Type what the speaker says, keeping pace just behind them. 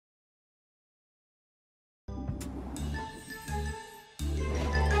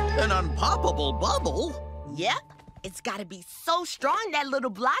An unpoppable bubble? Yep. It's gotta be so strong that little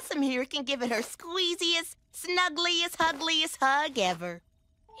Blossom here can give it her squeeziest, snuggliest, huggliest hug ever.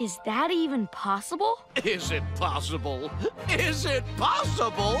 Is that even possible? Is it possible? Is it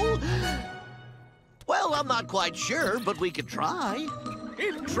possible? Well, I'm not quite sure, but we could try.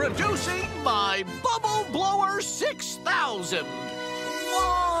 Introducing my Bubble Blower 6000.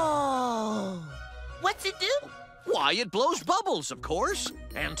 Whoa! What's it do? Why, it blows bubbles, of course.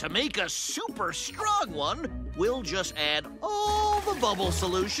 And to make a super strong one, we'll just add all the bubble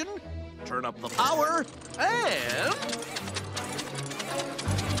solution, turn up the power, and...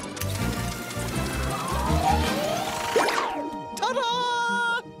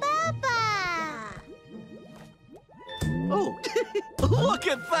 ta-da! Papa! Oh, look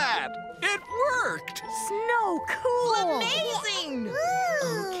at that! It worked! Snow, cool! Amazing!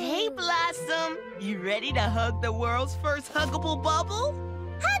 Okay, Blossom. You ready to hug the world's first huggable bubble?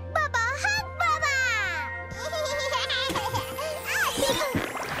 Hug Bubba! Hug Bubba!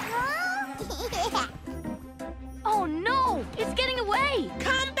 Oh no! It's getting away!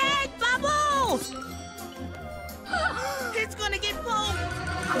 Come back, Bubbles! It's gonna get pulled.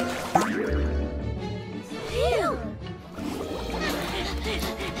 Phew!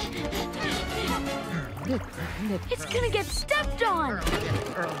 It's gonna get stepped on!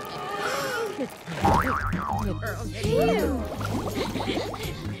 Phew!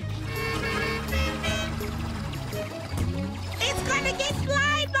 It's gonna get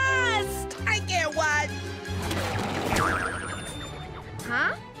slide bust! I get one.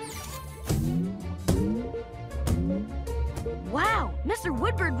 Huh? Wow, Mr.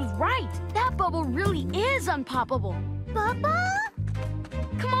 Woodbird was right. That bubble really is unpoppable. Bubba?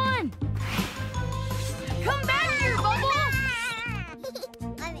 Come on! Come back here, Bubble!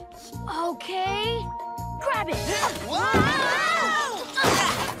 Okay. Grab it!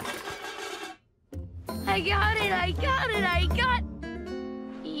 I got it, I got it, I got...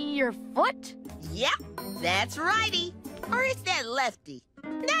 Your foot? Yep, that's righty. Or is that lefty?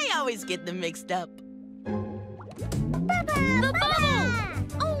 I always get them mixed up. The bubble!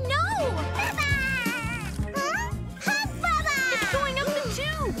 Oh no! Bubba! Huh? Hug Bubba! It's going up the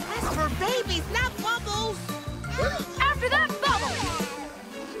tube! That's for babies, not bubbles. After that bubble!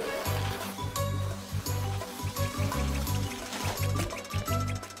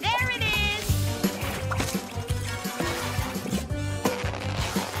 There it is.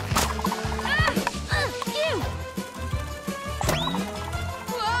 Ew!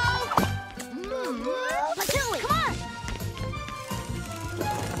 Whoa! Come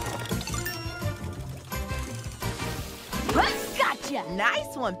on! Gotcha!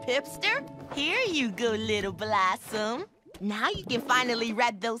 Nice one, Pipster. Here you go, little Blossom. Now you can finally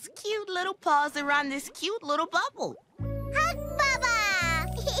wrap those cute little paws around this cute little bubble. Hug Bubba!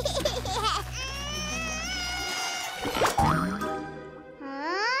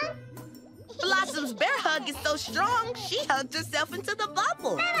 Huh? Blossom's bear hug is so strong, she hugged herself into the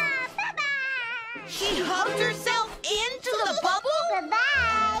bubble. Bubba! She hugged herself into the bubble?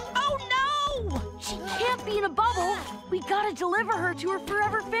 Bye-bye! Oh, no! She can't be in a bubble. We gotta deliver her to her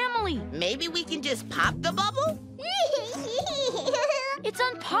forever family. Maybe we can just pop the bubble? It's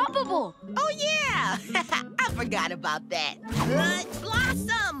unpoppable. Oh, yeah! I forgot about that.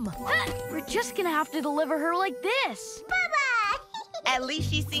 Blossom! We're just gonna have to deliver her like this. Bubba! At least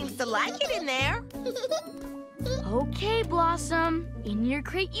she seems to like it in there. Okay, Blossom. In your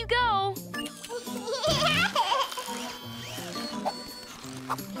crate you go.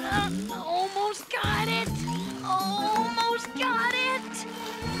 Almost got it. Almost got it.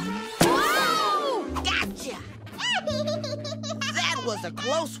 Whoa! Gotcha! That was a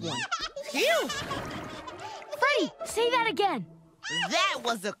close one. Phew! Freddy, say that again. That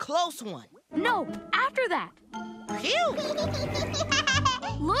was a close one. No, after that. Phew!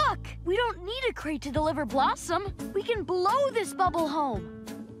 Look, we don't need a crate to deliver Blossom. We can blow this bubble home.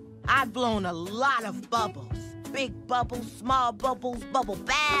 I've blown a lot of bubbles. Big bubbles, small bubbles, bubble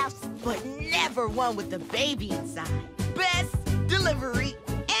baths, but never one with a baby inside. Best delivery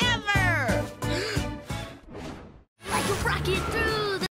ever! Like a rocket through